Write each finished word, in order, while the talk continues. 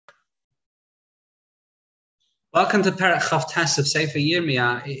Welcome to Perek Chavtes of Sefer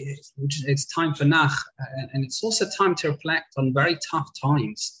Yirmiyah. It's time for Nach, and it's also time to reflect on very tough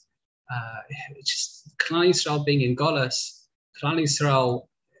times. Klal Yisrael being in Golus, Klal Yisrael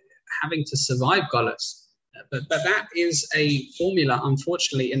having to survive Golus. But that is a formula,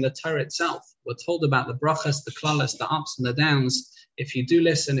 unfortunately, in the Torah itself. We're told about the brachas, the klalas, the ups and the downs. If you do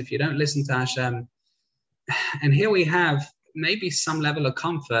listen, if you don't listen to Hashem. And here we have maybe some level of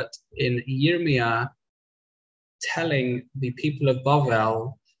comfort in Yirmiyah telling the people of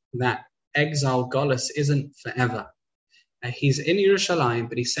Bavel that exile Golus isn't forever. He's in Yerushalayim,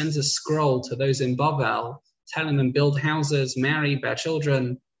 but he sends a scroll to those in Bavel, telling them build houses, marry, bear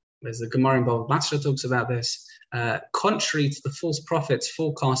children. There's a Gemara in Bava Basra talks about this, contrary to the false prophets'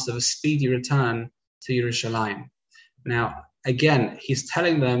 forecast of a speedy return to Yerushalayim. Now, again, he's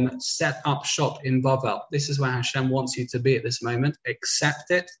telling them, set up shop in Bavel. This is where Hashem wants you to be at this moment.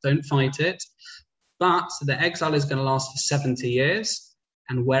 Accept it, don't fight it. But the exile is going to last for 70 years,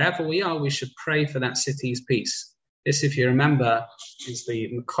 and wherever we are, we should pray for that city's peace. This, if you remember, is the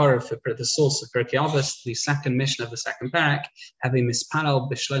Makor for the source of Pirkei Avos, the second mission of the second parak, having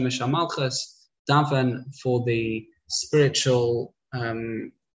mispalel b'shlomo shamalchus, daven for the spiritual,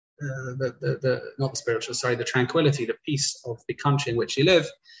 the tranquility, the peace of the country in which you live.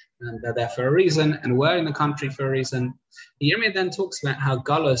 And they're there for a reason, and we're in the country for a reason. Yirmiyah then talks about how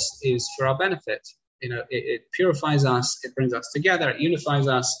Galus is for our benefit. It purifies us, it brings us together, it unifies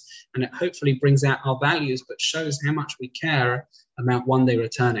us, and it hopefully brings out our values, but shows how much we care about one day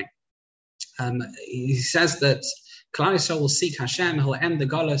returning. He says that Klal Yisrael will seek Hashem, he'll end the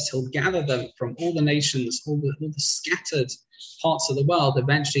Golus, he'll gather them from all the nations, all the scattered parts of the world,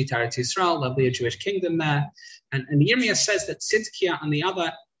 eventually to Eretz Yisrael, there'll be a Jewish kingdom there. And Yirmiyah says that Tzidkiah and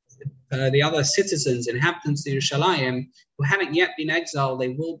the other citizens, inhabitants of Yerushalayim, who haven't yet been exiled, they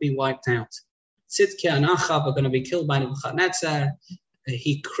will be wiped out. Tzidkiah and Achab are going to be killed by Nebuchadnezzar.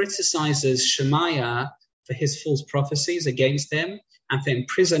 He criticizes Shemaiah for his false prophecies against him and for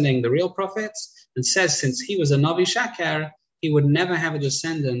imprisoning the real prophets, and says since he was a Navi Shaker, he would never have a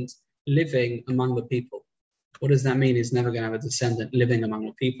descendant living among the people. What does that mean? He's never going to have a descendant living among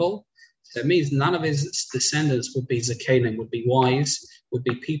the people. So it means none of his descendants would be Zakanim, would be wise, would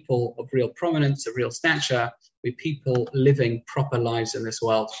be people of real prominence, of real stature, would be people living proper lives in this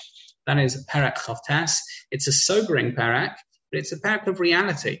world. That is Perek Chavtes. It's a sobering Perek, but it's a Perek of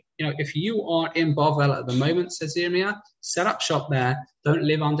reality. If you are in Bavel at the moment, says Yirmiyah, set up shop there. Don't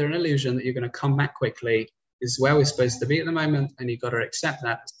live under an illusion that you're going to come back quickly. This is where we're supposed to be at the moment, and you've got to accept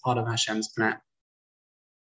that as part of Hashem's plan.